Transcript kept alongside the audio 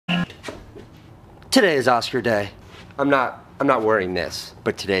Today is Oscar Day. I'm not wearing this,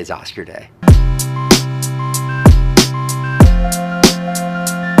 but today is Oscar Day.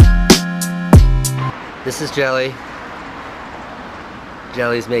 This is Jelly.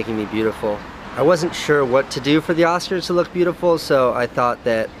 Jelly's making me beautiful. I wasn't sure what to do for the Oscars to look beautiful, so I thought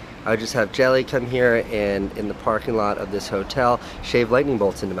that I would just have Jelly come here and in the parking lot of this hotel, shave lightning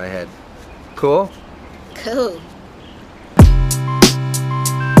bolts into my head. Cool? Cool.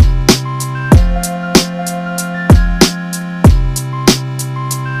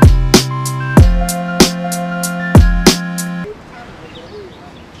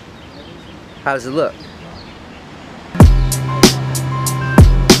 How does it look?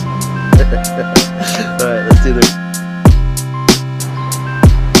 Alright, let's do this.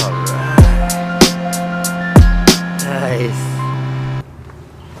 Alright. Nice.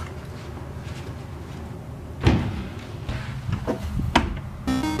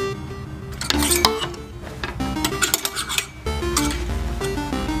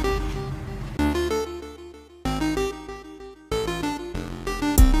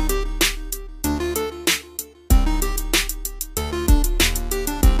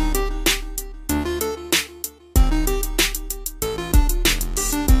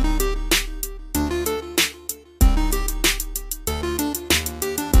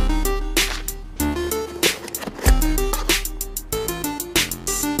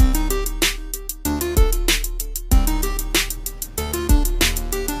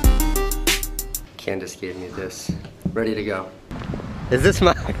 Candace gave me this. Ready to go. Is this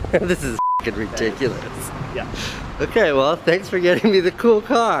my... This is f***ing ridiculous. Yeah. Okay, well, thanks for getting me the cool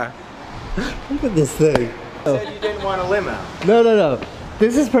car. Look at this thing. You said you didn't want a limo. No.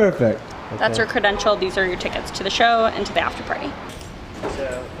 This is perfect. That's your credential. These are your tickets to the show and to the after party.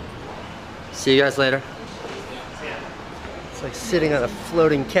 So, See you guys later. It's like sitting on a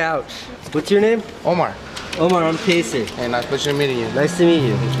floating couch. What's your name? Omar. Omar, I'm Casey. Hey, nice pleasure meeting you. Nice to meet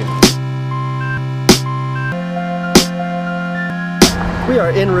you. Thank you. We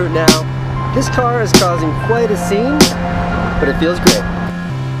are en route now. This car is causing quite a scene, but it feels great.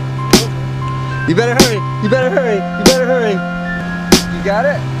 You better hurry. You better hurry. You better hurry. You got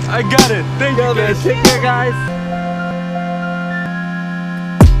it? I got it. Thank you, guys. Take care, guys.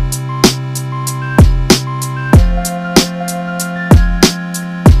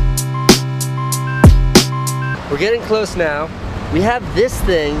 We're getting close now. We have this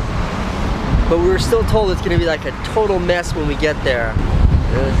thing, but we were still told it's gonna be like a total mess when we get there.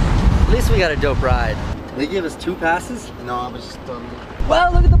 At least we got a dope ride. Did they give us 2 passes? No, I was just Wow,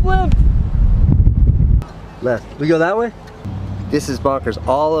 look at the blimp! Left. We go that way? This is bonkers.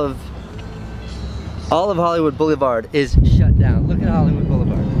 All of Hollywood Boulevard is shut down. Look at Hollywood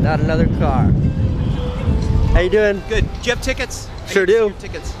Boulevard. Not another car. How you doing? Good. Do you have tickets? Sure I need to see do. your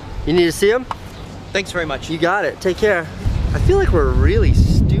tickets. You need to see them? Thanks very much. You got it. Take care. I feel like we're really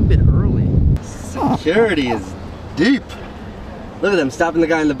stupid early. Security is deep. Look at them stopping the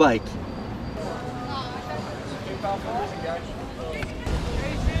guy on the bike.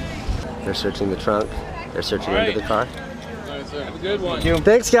 They're searching the trunk. They're searching into the car. Have a good one.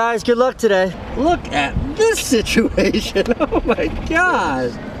 Thanks, guys. Good luck today. Look at this situation. Oh my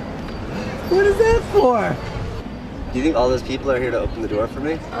gosh. What is that for? Do you think all those people are here to open the door for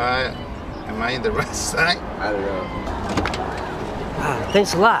me? Am I in the right side? I don't know. Wow,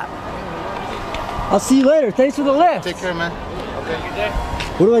 thanks a lot. I'll see you later. Thanks for the lift. Take care, man. Okay.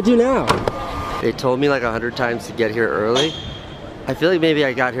 What do I do now? They told me like 100 times to get here early. I feel like maybe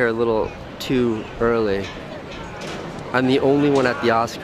I got here a little too early. I'm the only one at the Oscars.